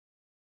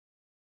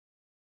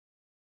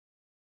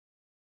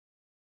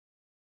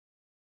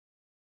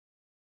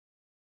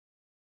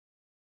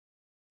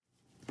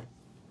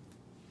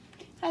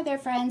Hi there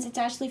friends, it's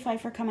Ashley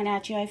Pfeiffer coming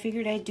at you. I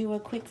figured I'd do a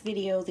quick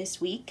video this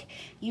week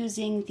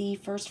using the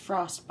First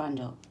Frost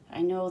bundle.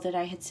 I know that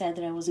I had said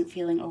that I wasn't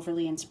feeling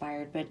overly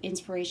inspired, but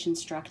inspiration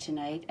struck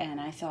tonight and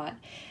I thought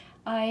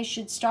I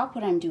should stop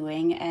what I'm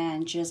doing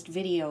and just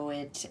video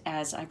it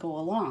as I go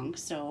along.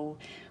 So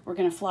we're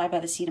going to fly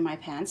by the seat of my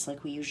pants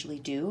like we usually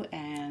do,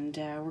 and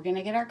we're going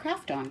to get our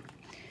craft on.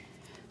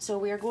 So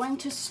we are going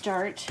to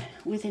start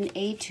with an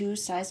A2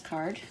 size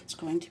card. It's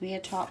going to be a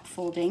top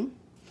folding.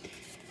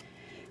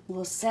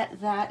 We'll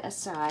set that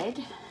aside.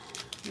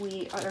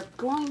 We are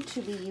going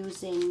to be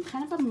using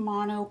kind of a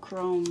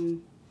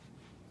monochrome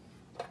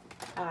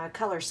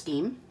color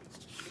scheme,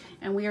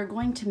 and we are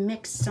going to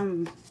mix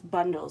some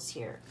bundles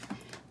here.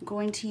 I'm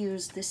going to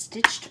use the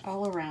Stitched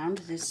All Around,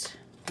 this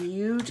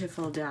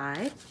beautiful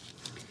die,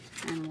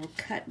 and we'll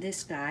cut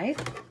this guy.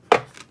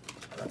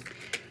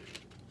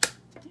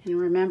 And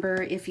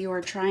remember, if you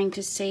are trying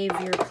to save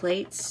your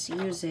plates,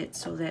 use it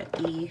so that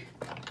the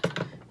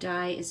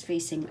die is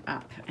facing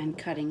up and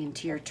cutting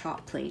into your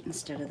top plate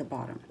instead of the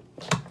bottom.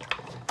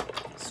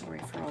 Sorry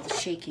for all the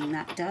shaking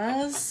that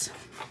does.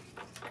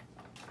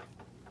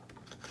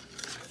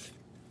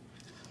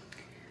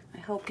 I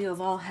hope you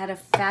have all had a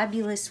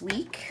fabulous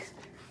week.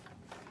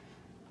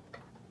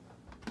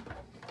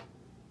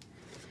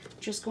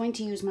 Just going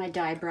to use my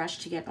die brush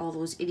to get all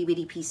those itty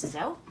bitty pieces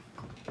out.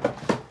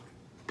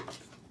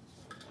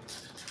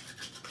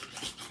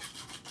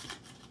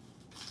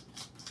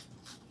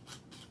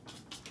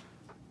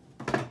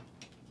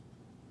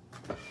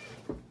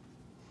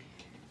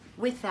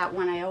 With that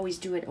one, I always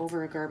do it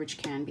over a garbage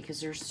can because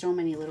there's so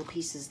many little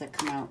pieces that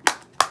come out.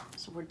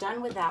 So we're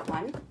done with that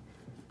one.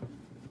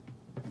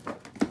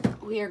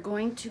 We are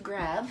going to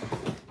grab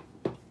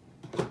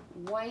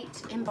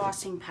white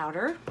embossing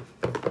powder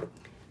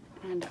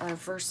and our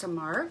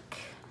Versamark.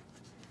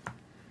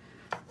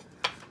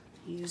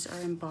 Use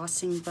our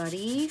embossing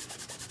buddy.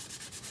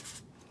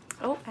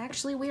 Oh,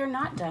 actually we are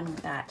not done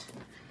with that.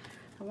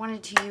 I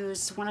wanted to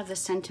use one of the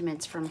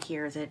sentiments from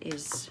here that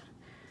is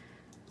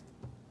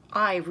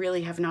I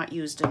really have not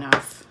used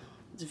enough.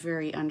 It's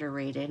very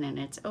underrated, and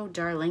it's, "Oh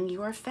darling,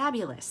 you are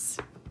fabulous."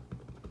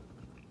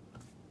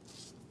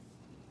 So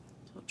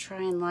we'll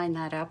try and line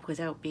that up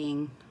without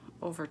being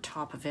over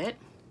top of it.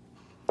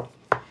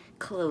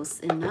 Close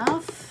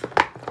enough.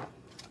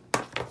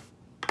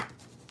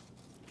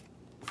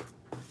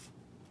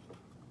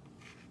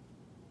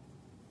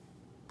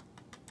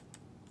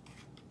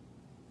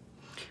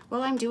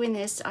 While I'm doing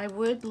this, I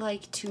would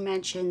like to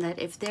mention that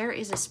if there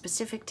is a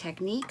specific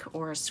technique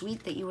or a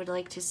suite that you would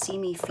like to see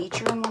me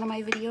feature in one of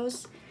my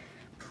videos,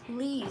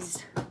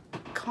 please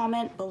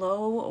comment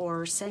below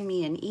or send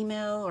me an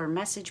email or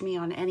message me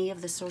on any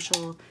of the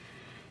social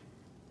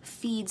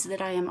feeds that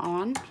I am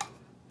on.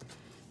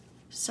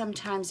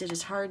 Sometimes it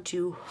is hard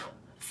to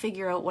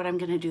figure out what I'm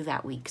going to do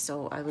that week,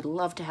 so I would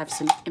love to have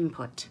some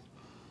input.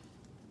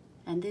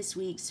 And this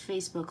week's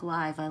Facebook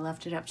Live, I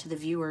left it up to the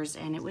viewers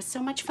and it was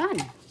so much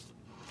fun.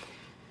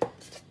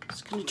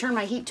 Just going to turn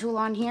my heat tool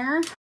on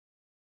here.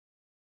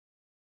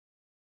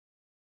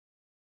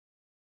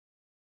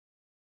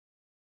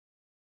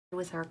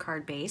 With our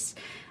card base,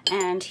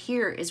 and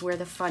here is where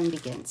the fun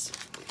begins.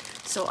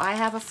 So I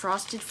have a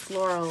Frosted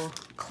Floral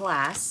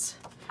class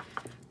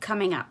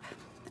coming up,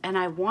 and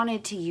I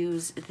wanted to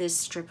use this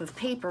strip of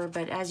paper,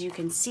 but as you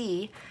can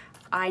see,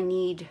 I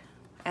need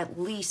at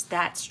least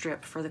that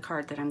strip for the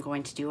card that I'm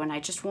going to do, and I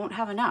just won't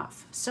have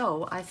enough.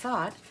 So I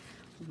thought,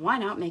 why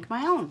not make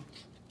my own?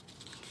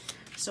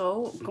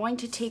 So I'm going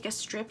to take a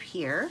strip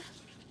here,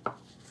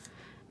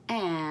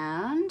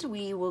 and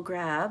we will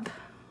grab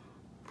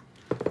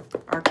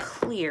our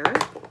clear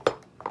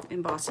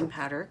embossing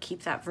powder,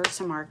 keep that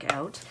Versamark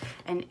out,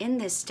 and in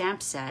this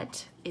stamp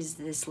set is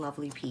this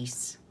lovely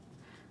piece.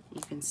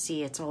 You can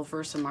see it's all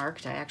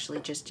Versamarked. I actually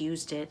just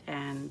used it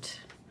and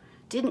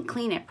didn't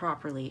clean it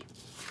properly.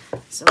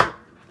 So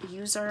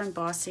use our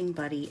embossing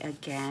buddy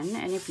again,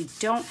 and if you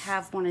don't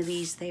have one of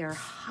these, they are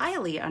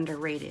highly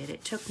underrated.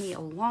 It took me a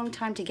long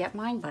time to get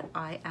mine, but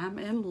I am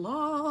in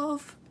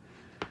love.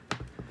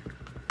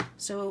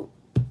 So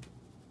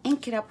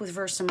ink it up with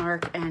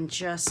Versamark and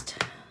just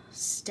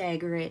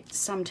stagger it.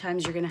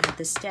 Sometimes you're going to have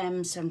the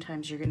stem,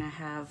 sometimes you're going to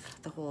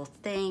have the whole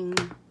thing.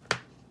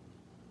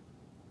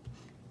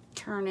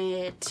 Turn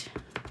it.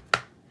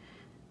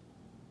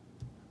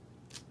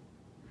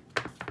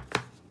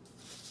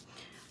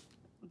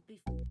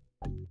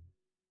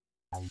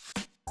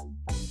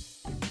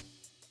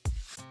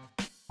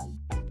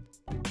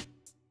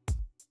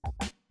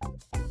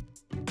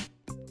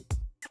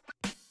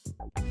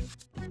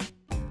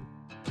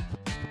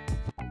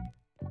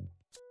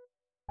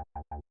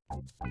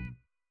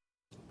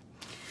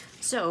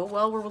 So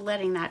while we're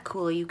letting that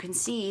cool, you can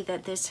see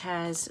that this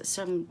has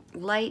some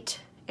light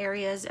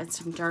areas and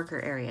some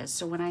darker areas.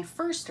 So when I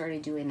first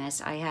started doing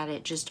this, I had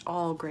it just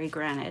all gray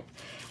granite,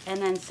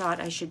 and then thought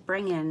I should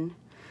bring in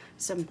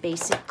some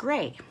basic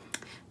gray.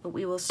 But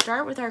we will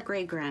start with our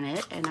gray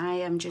granite, and I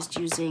am just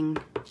using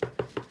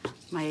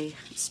my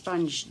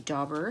sponge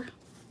dauber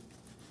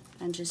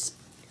and just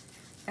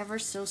ever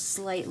so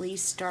slightly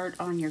start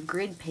on your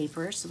grid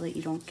paper so that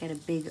you don't get a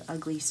big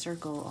ugly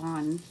circle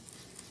on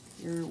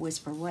your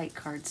Whisper White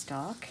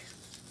cardstock.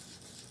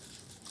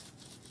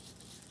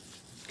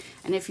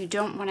 And if you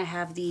don't want to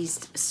have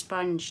these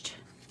sponged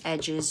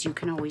edges, you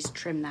can always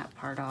trim that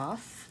part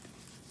off.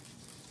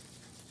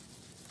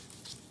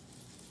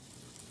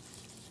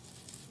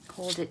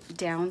 Hold it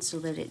down so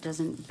that it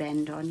doesn't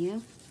bend on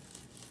you.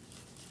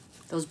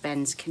 Those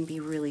bends can be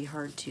really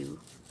hard to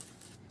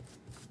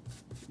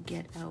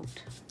get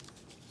out.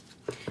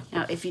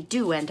 Now, if you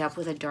do end up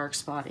with a dark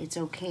spot, it's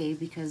okay,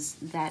 because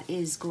that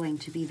is going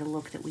to be the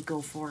look that we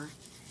go for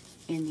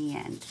in the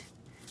end.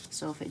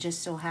 So if it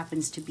just so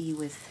happens to be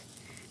with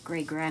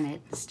gray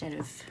granite instead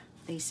of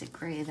basic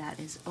gray, that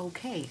is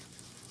okay.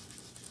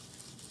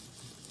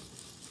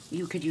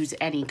 You could use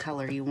any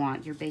color you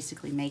want. You're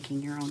basically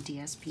making your own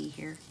DSP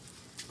here.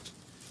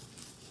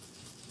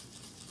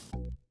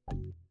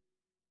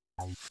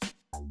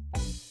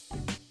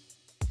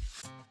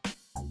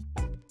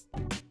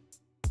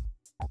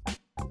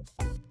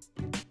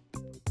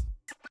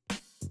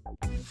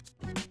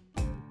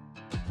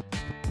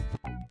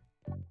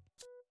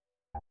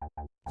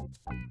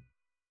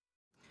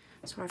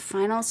 So our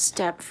final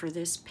step for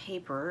this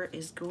paper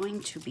is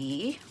going to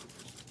be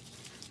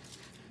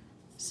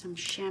some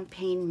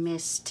champagne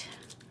mist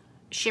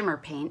shimmer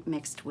paint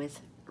mixed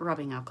with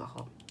rubbing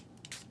alcohol.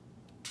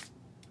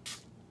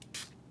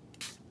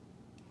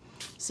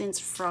 Since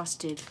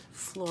Frosted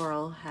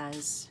Floral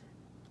has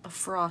a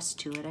frost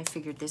to it, I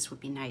figured this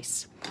would be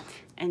nice.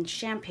 And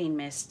champagne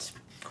mist,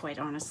 quite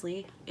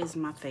honestly, is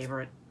my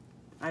favorite.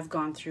 I've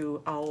gone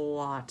through a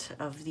lot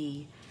of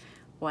the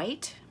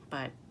white,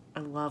 but I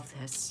love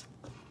this.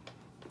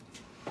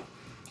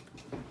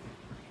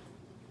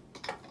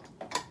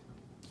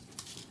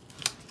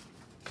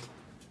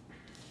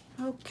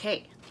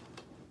 Okay,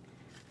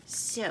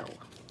 so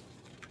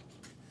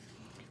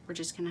we're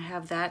just gonna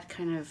have that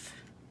kind of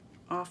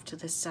off to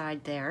the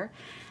side there.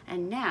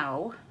 And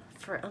now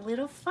for a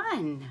little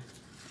fun,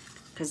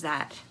 because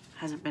that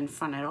hasn't been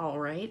fun at all,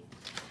 right?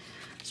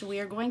 So we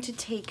are going to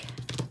take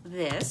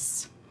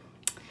this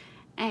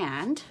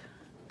and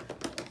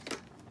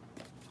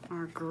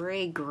our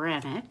gray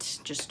granite,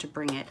 just to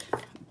bring it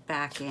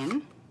back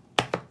in.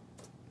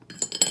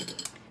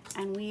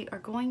 And we are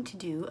going to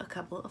do a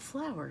couple of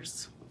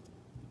flowers.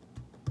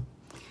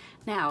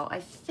 Now, I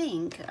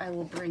think I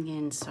will bring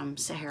in some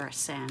Sahara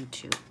sand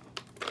too.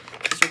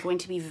 These are going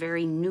to be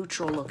very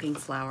neutral looking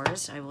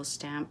flowers. I will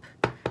stamp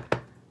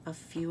a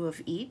few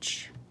of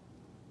each.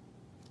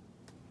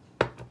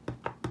 Isn't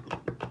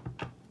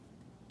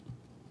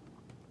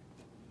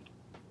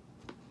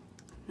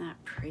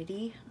that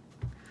pretty?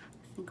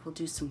 I think we'll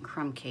do some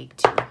crumb cake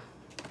too.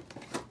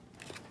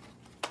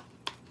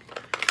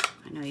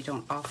 I know you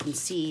don't often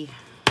see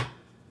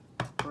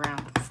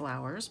brown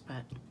flowers,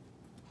 but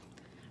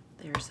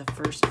there's a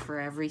first for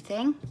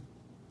everything.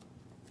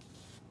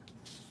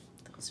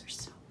 Those are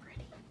so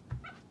pretty.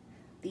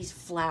 These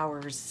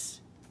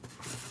flowers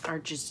are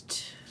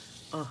just,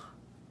 oh,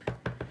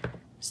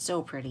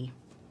 so pretty.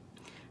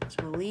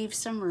 So we'll leave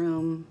some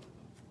room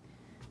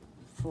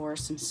for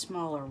some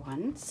smaller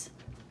ones.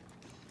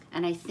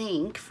 And I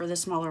think for the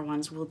smaller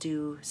ones, we'll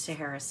do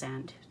Sahara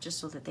sand, just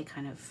so that they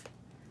kind of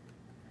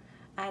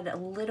add a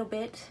little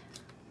bit.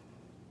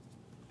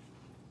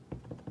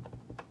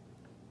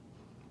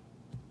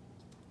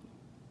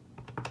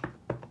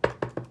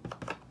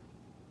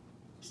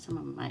 Some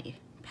of my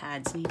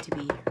pads need to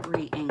be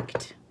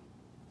re-inked.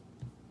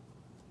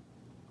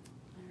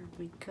 There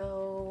we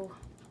go.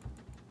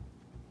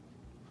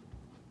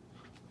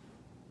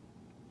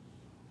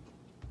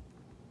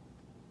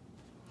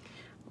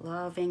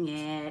 Loving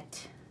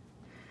it.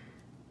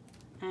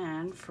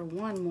 And for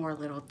one more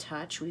little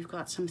touch, we've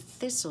got some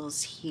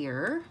thistles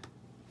here.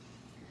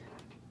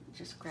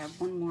 Just grab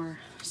one more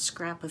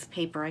scrap of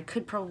paper. I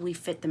could probably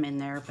fit them in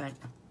there, but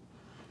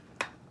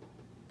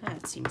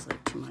that seems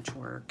like too much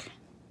work.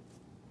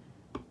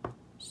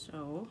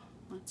 So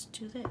let's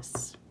do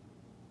this.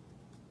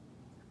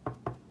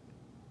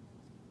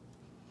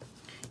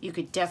 You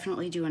could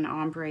definitely do an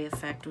ombre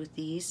effect with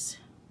these.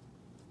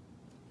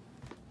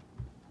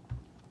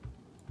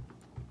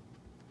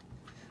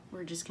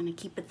 We're just gonna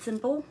keep it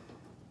simple.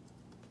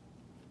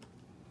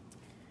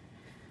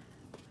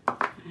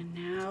 And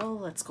now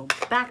let's go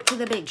back to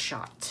the big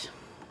shot.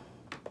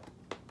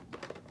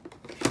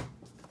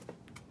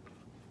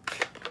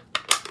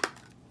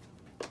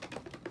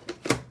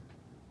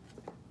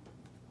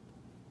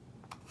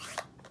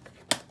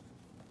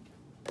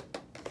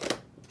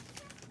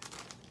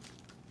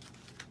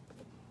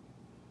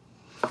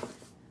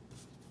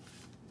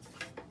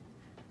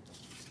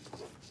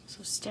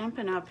 So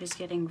Stampin' Up! Is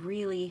getting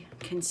really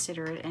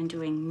considerate and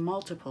doing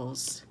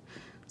multiples.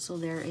 So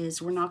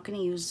we're not going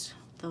to use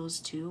those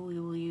two. We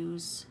will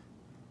use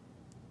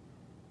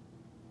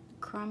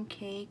crumb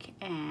cake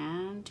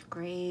and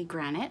gray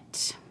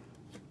granite.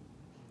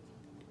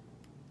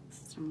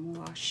 Some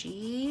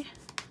washi.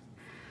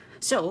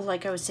 So,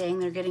 like I was saying,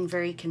 they're getting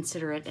very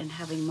considerate and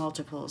having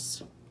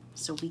multiples.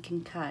 So we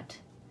can cut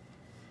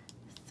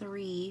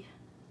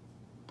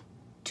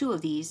two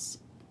of these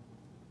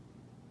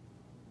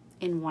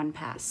in one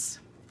pass,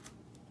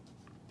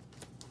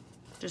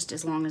 just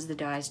as long as the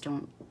dies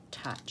don't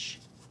touch.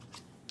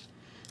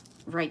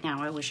 Right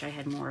now I wish I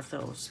had more of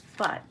those,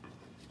 but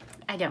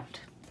I don't.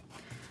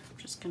 I'm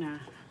just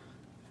gonna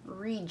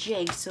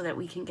rejig so that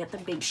we can get the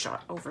big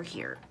shot over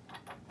here.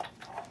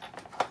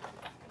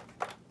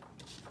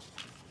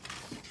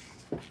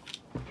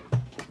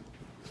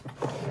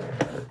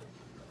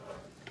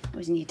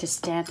 Always need to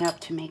stand up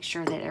to make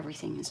sure that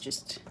everything is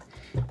just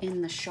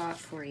in the shot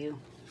for you.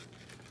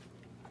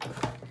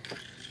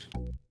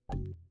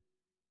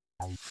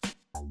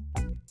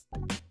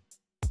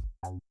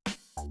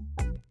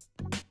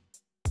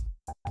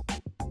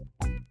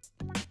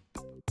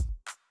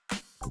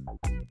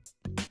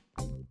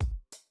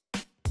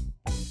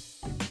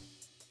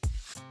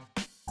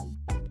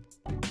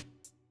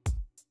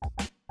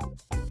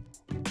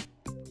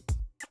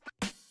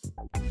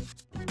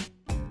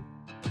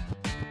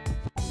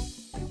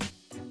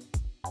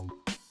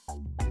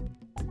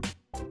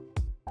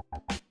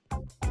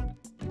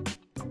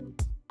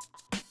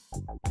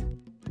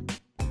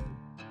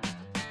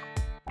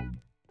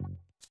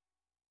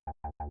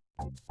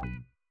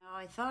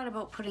 I thought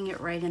about putting it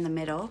right in the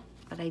middle,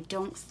 but I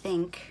don't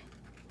think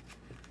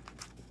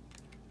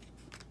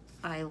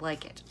I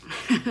like it.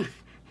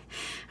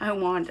 I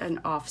want an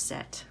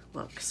offset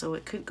look, so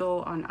it could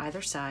go on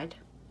either side.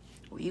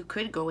 You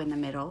could go in the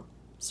middle,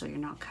 so you're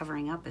not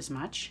covering up as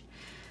much.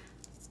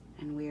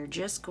 And we are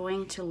just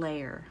going to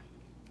layer.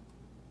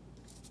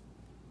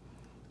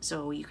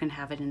 So you can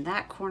have it in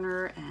that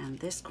corner and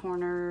this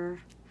corner.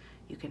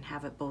 You can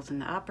have it both in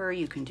the upper.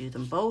 You can do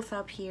them both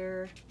up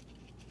here.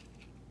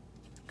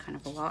 Kind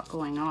of a lot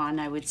going on.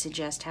 I would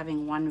suggest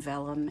having one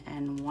vellum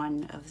and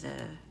one of the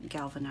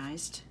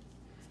galvanized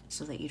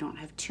so that you don't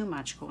have too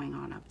much going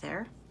on up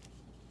there.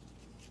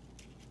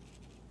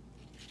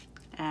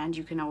 And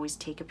you can always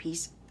take a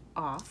piece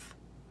off.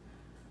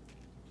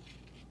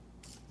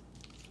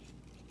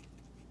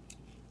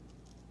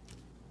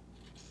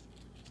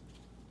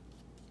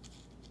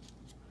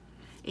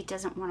 It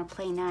doesn't want to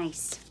play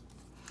nice.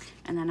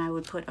 And then I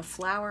would put a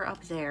flower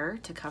up there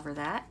to cover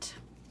that.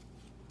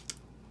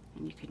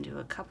 And you can do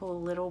a couple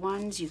of little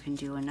ones. You can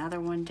do another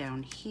one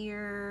down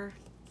here.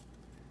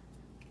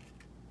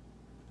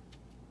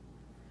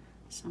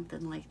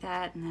 Something like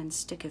that. And then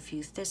stick a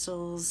few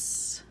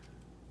thistles,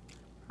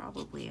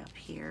 probably up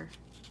here.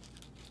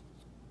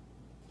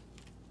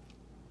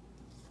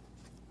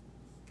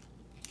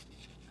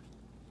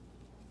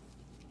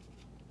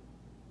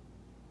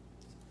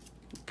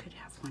 You could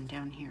have one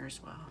down here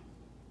as well.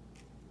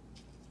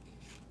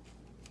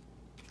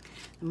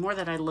 The more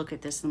that I look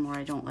at this, the more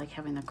I don't like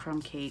having the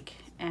crumb cake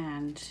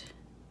and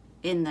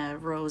in the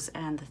rose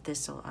and the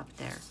thistle up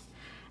there.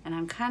 And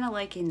I'm kind of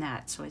liking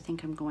that, so I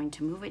think I'm going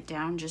to move it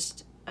down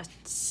just a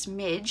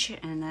smidge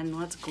and then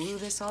let's glue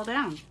this all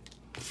down.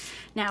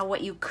 Now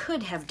what you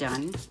could have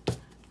done,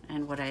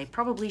 and what I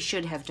probably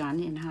should have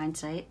done in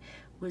hindsight,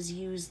 was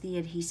use the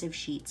adhesive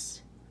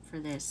sheets for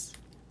this.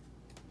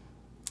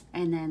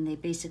 And then they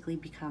basically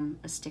become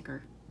a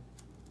sticker.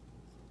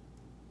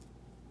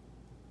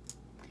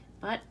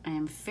 But I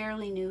am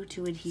fairly new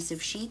to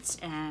adhesive sheets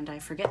and I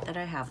forget that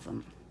I have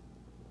them.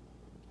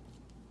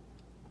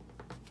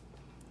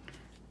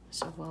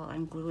 So while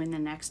I'm gluing the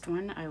next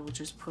one, I will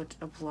just put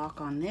a block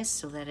on this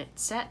so that it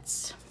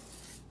sets.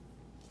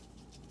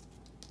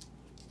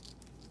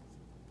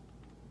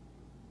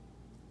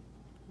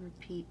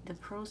 Repeat the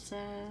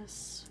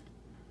process.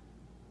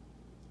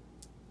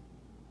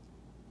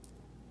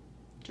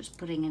 Just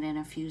putting it in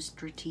a few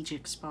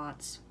strategic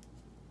spots.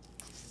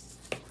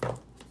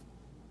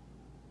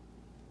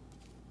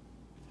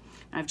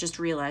 I've just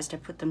realized I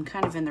put them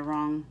kind of in the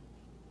wrong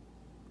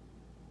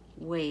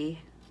way.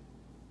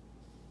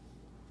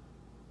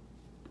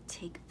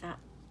 Take that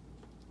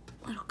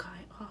little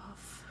guy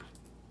off.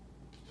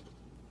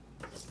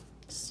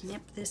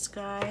 Snip this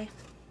guy.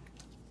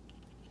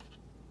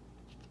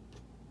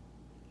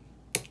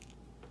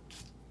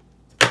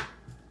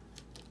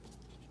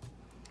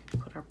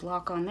 Put our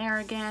block on there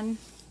again.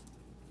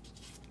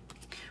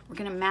 We're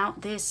going to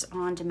mount this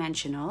on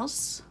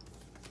dimensionals.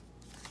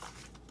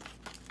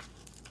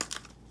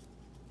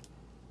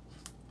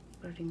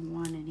 Putting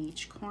one in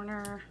each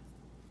corner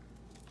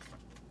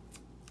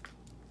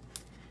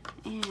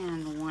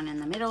and one in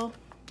the middle.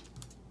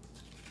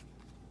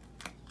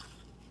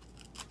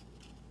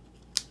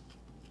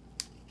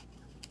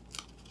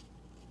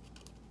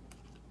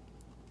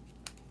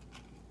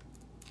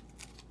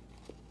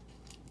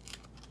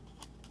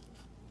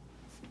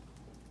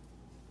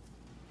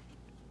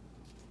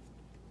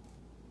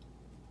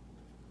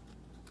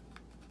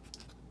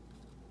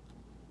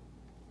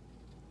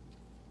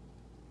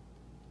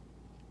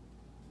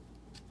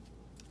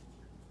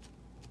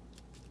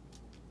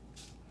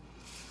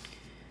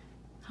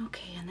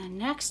 Okay, and then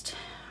next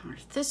are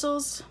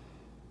thistles.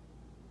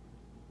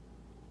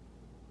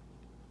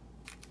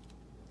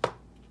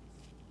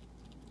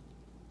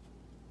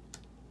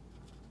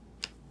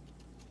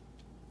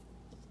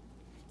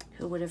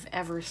 Who would have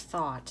ever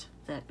thought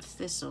that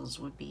thistles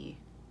would be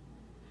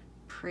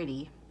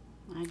pretty?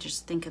 I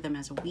just think of them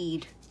as a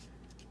weed.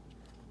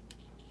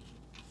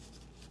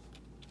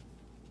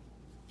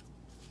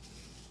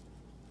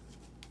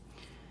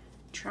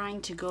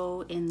 Trying to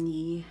go in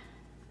the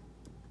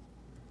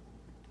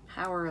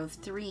power of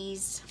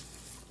threes.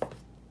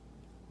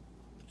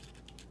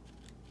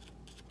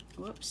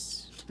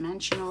 Whoops,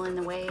 dimensional in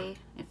the way.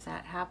 If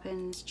that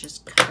happens,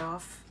 just cut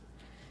off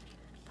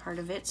part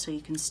of it so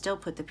you can still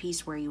put the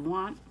piece where you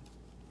want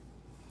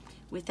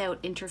without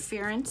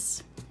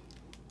interference.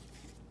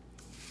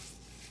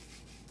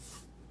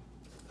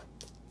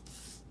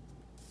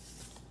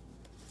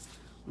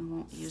 We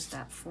won't use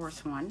that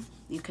fourth one.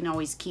 You can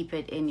always keep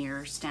it in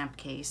your stamp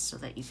case so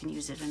that you can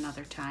use it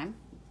another time.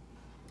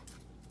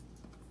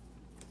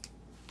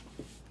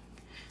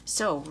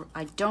 So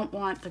I don't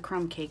want the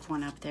crumb cake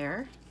one up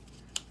there.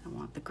 I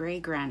want the gray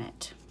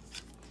granite.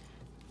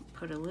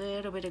 Put a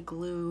little bit of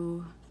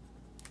glue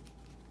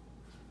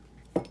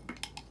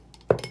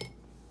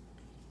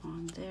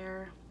on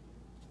there.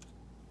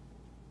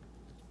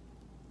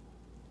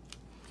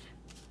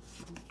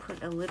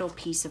 Put a little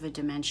piece of a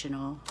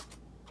dimensional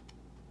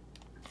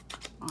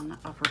on the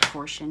upper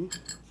portion.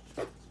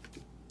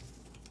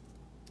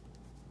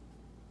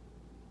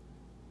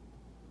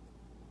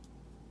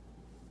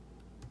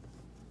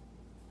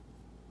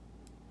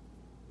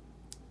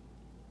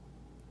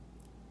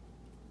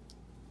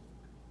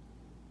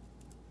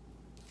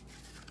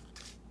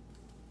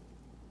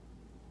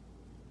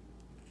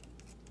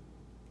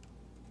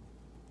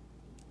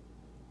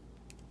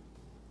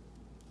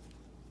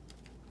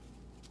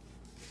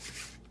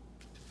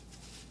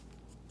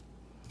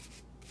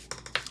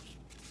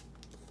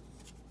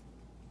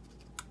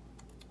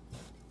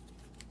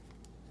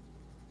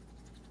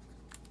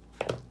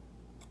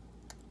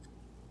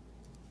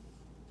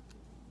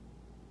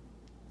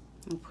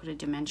 We'll put a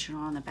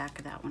dimensional on the back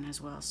of that one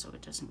as well so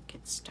it doesn't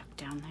get stuck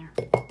down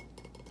there.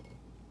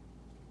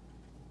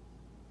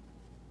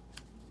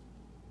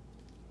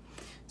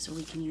 So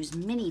we can use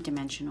mini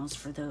dimensionals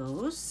for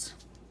those.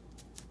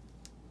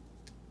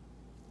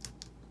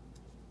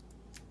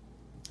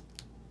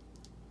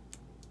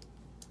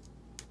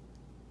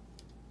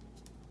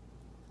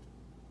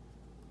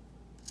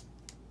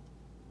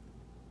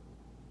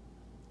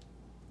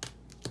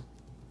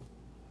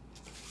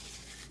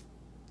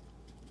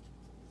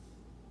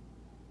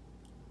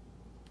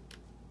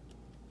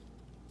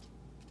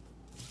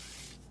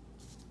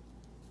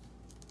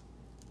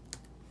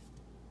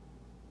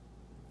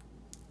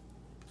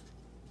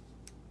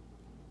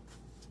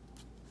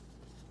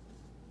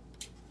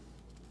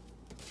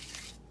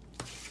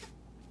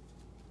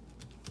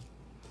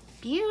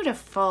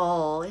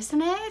 Beautiful,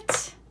 isn't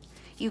it?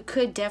 You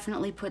could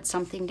definitely put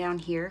something down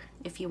here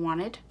if you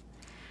wanted.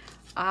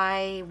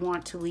 I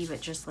want to leave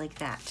it just like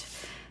that.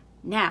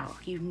 Now,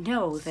 you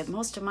know that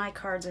most of my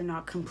cards are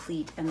not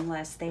complete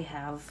unless they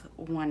have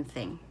one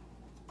thing.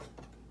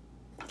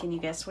 Can you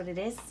guess what it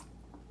is?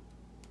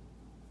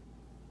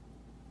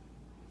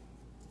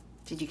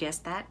 Did you guess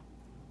that?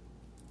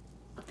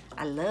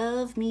 I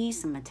love me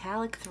some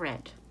metallic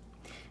thread.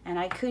 And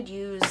I could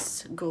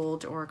use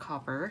gold or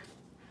copper,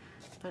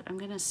 but I'm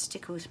gonna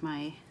stick with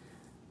my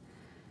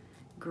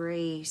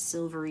gray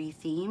silvery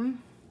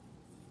theme.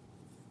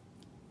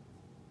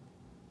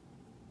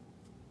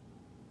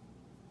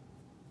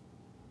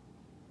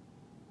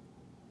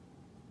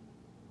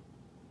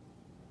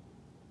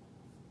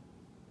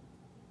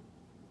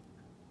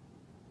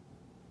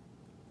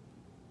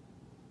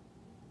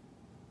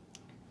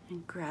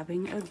 And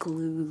grabbing a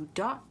glue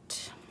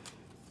dot.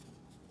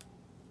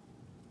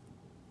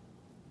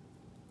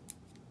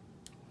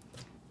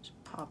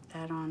 Pop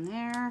that on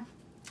there.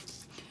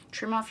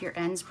 Trim off your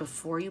ends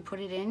before you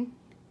put it in.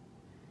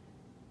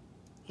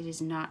 It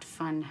is not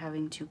fun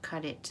having to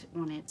cut it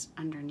when it's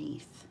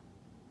underneath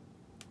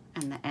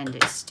and the end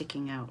is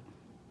sticking out.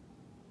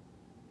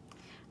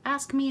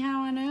 Ask me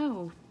how I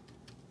know.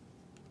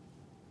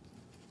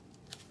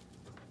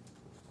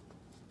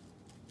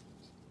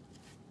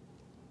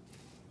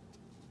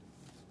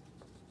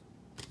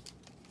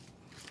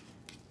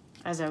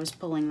 As I was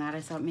pulling that, I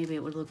thought maybe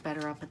it would look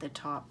better up at the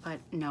top, but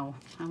no,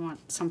 I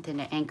want something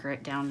to anchor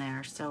it down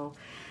there. So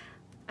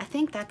I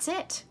think that's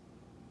it.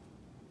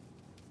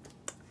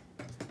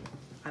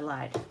 I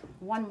lied.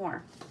 One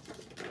more.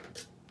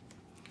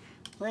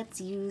 Let's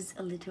use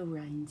a little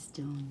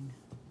rhinestone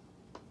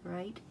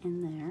right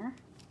in there.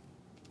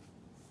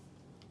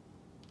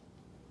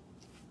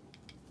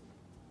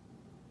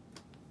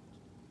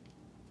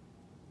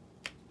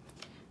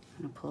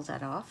 I'm gonna pull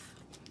that off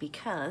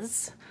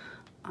because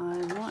I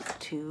want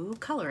to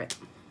color it.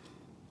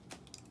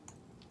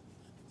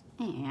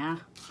 Yeah.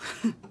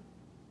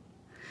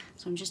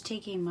 So I'm just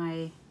taking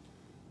my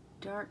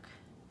dark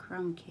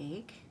crumb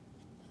cake,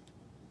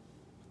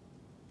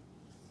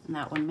 and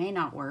that one may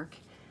not work,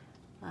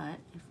 but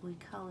if we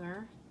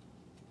color,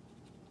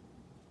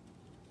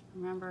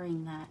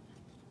 remembering that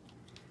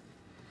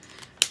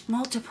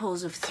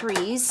multiples of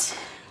threes,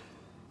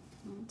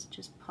 let's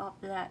just pop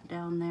that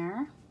down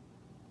there.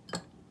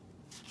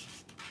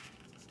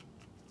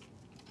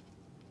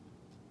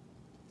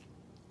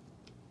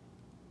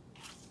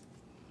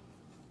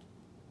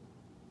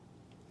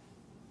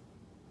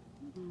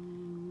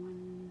 And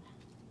one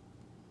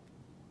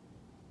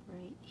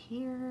right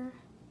here.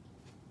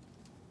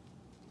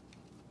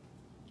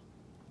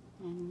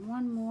 And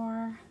one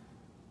more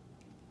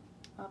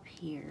up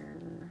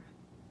here.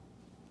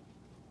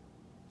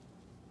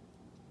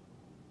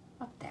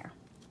 Up there.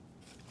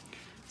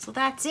 So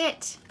that's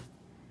it.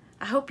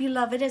 I hope you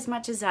love it as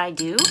much as I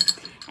do.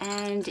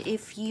 And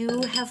if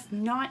you have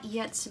not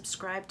yet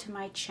subscribed to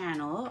my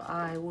channel,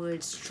 I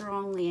would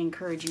strongly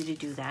encourage you to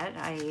do that.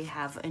 I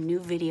have a new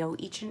video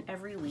each and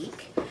every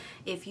week.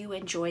 If you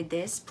enjoyed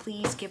this,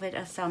 please give it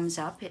a thumbs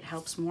up. It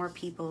helps more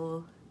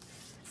people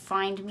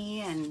find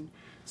me and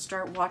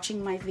start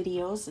watching my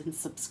videos and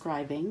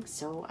subscribing.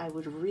 So I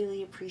would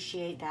really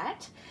appreciate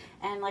that.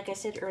 And like I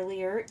said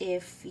earlier,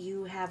 if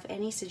you have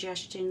any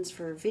suggestions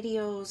for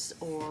videos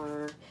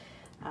or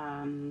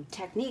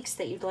techniques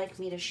that you'd like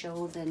me to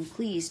show, then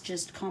please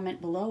just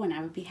comment below and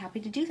I would be happy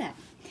to do that.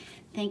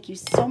 Thank you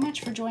so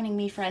much for joining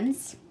me,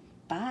 friends.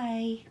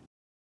 Bye.